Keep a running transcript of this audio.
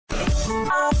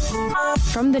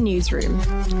From the newsroom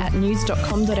at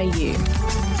news.com.au.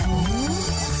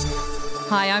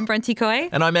 Hi, I'm Bronte Coy.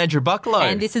 And I'm Andrew Bucklow.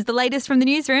 And this is the latest from the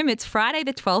newsroom. It's Friday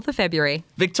the 12th of February.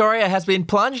 Victoria has been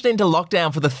plunged into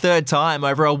lockdown for the third time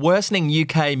over a worsening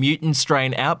UK mutant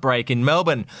strain outbreak in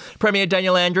Melbourne. Premier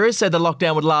Daniel Andrews said the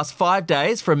lockdown would last 5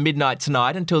 days from midnight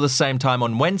tonight until the same time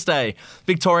on Wednesday.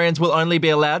 Victorians will only be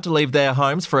allowed to leave their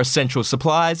homes for essential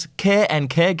supplies, care and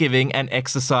caregiving, and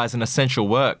exercise and essential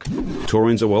work.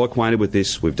 Victorians are well acquainted with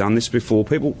this. We've done this before.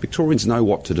 Victorians know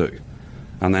what to do.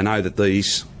 And they know that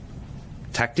these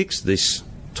tactics, this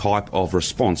type of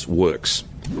response works.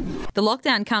 The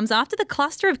lockdown comes after the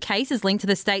cluster of cases linked to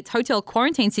the state's hotel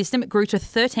quarantine system grew to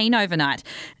 13 overnight.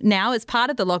 Now, as part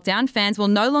of the lockdown, fans will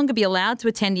no longer be allowed to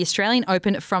attend the Australian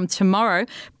Open from tomorrow,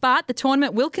 but the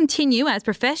tournament will continue as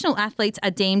professional athletes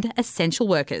are deemed essential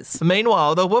workers.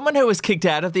 Meanwhile, the woman who was kicked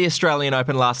out of the Australian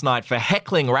Open last night for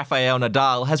heckling Rafael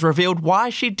Nadal has revealed why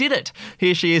she did it.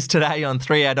 Here she is today on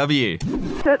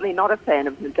 3AW. Certainly not a fan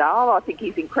of Nadal. I think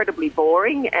he's incredibly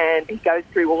boring and he goes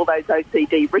through all those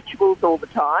OCD rituals all the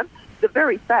time. The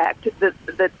very fact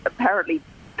that apparently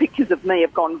pictures of me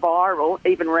have gone viral,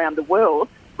 even around the world,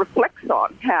 reflects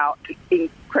on how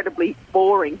incredibly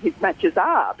boring his matches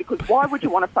are, because why would you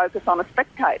want to focus on a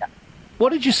spectator?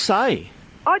 What did you say?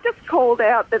 I just called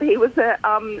out that he was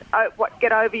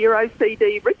get over your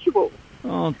OCD ritual.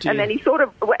 Oh, dear. And then he sort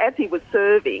of, as he was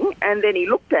serving, and then he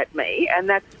looked at me, and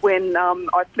that's when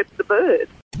I flipped the bird.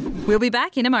 We'll be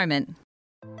back in a moment.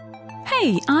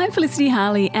 Hey, I'm Felicity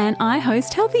Harley and I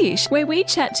host Healthyish, where we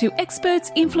chat to experts,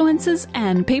 influencers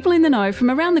and people in the know from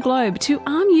around the globe to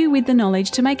arm you with the knowledge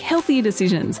to make healthier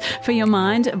decisions for your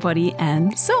mind, body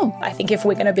and soul. I think if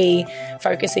we're going to be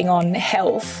focusing on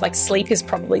health, like sleep is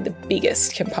probably the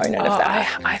biggest component of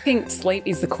that. I think sleep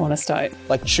is the cornerstone.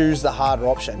 Like choose the harder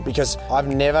option, because I've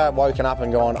never woken up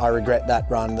and gone, I regret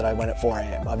that run that I went at 4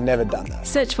 a.m. I've never done that.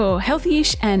 Search for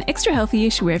Healthyish and Extra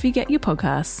Healthyish wherever you get your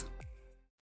podcasts.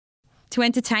 To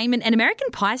entertainment, and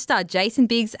American Pie star Jason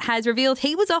Biggs has revealed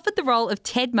he was offered the role of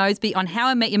Ted Mosby on How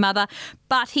I Met Your Mother,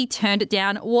 but he turned it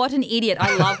down. What an idiot.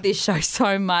 I love this show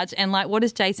so much. And what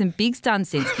has Jason Biggs done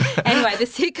since? Anyway, the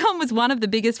sitcom was one of the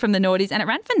biggest from the noughties and it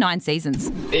ran for 9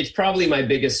 seasons. It's probably my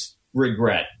biggest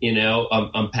regret,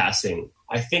 I'm passing.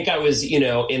 I think I was, in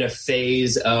a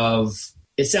phase of,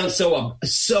 it sounds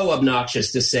so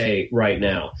obnoxious to say right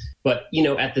now. But,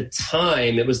 at the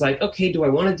time, it was like, okay, do I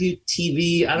want to do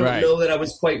TV? I don't know that I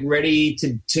was quite ready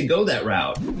to go that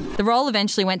route. The role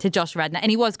eventually went to Josh Radnor, and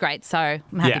he was great, so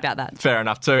I'm happy about that. Fair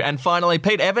enough too. And finally,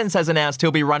 Pete Evans has announced he'll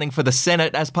be running for the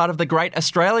Senate as part of the Great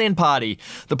Australian Party.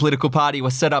 The political party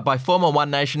was set up by former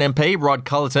One Nation MP Rod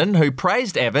Culleton, who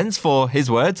praised Evans for, his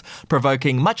words,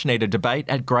 provoking much-needed debate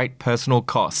at great personal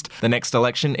cost. The next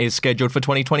election is scheduled for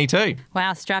 2022.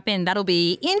 Wow, strap in. That'll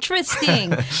be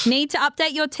interesting. Need to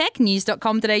update your tech?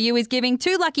 News.com.au is giving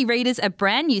 2 lucky readers a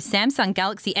brand new Samsung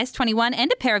Galaxy S21 and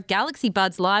a pair of Galaxy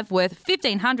Buds Live worth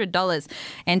 $1,500.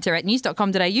 Enter at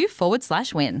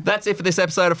news.com.au/win. That's it for this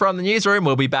episode of From the Newsroom.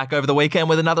 We'll be back over the weekend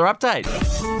with another update.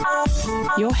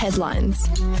 Your headlines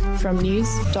from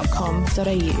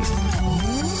news.com.au.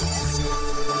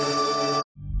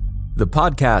 The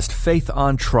podcast Faith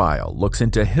on Trial looks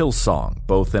into Hillsong,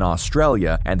 both in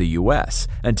Australia and the US,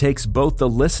 and takes both the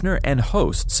listener and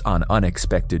hosts on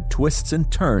unexpected twists and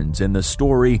turns in the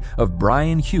story of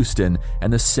Brian Houston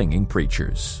and the Singing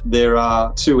Preachers. There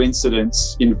are 2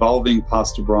 incidents involving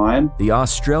Pastor Brian. The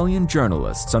Australian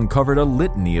journalists uncovered a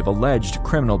litany of alleged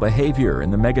criminal behaviour in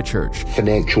the megachurch.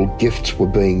 Financial gifts were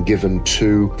being given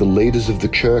to the leaders of the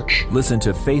church. Listen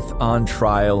to Faith on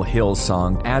Trial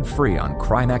Hillsong ad-free on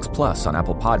Crimex Plus on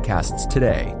Apple Podcasts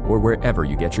today or wherever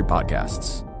you get your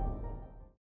podcasts.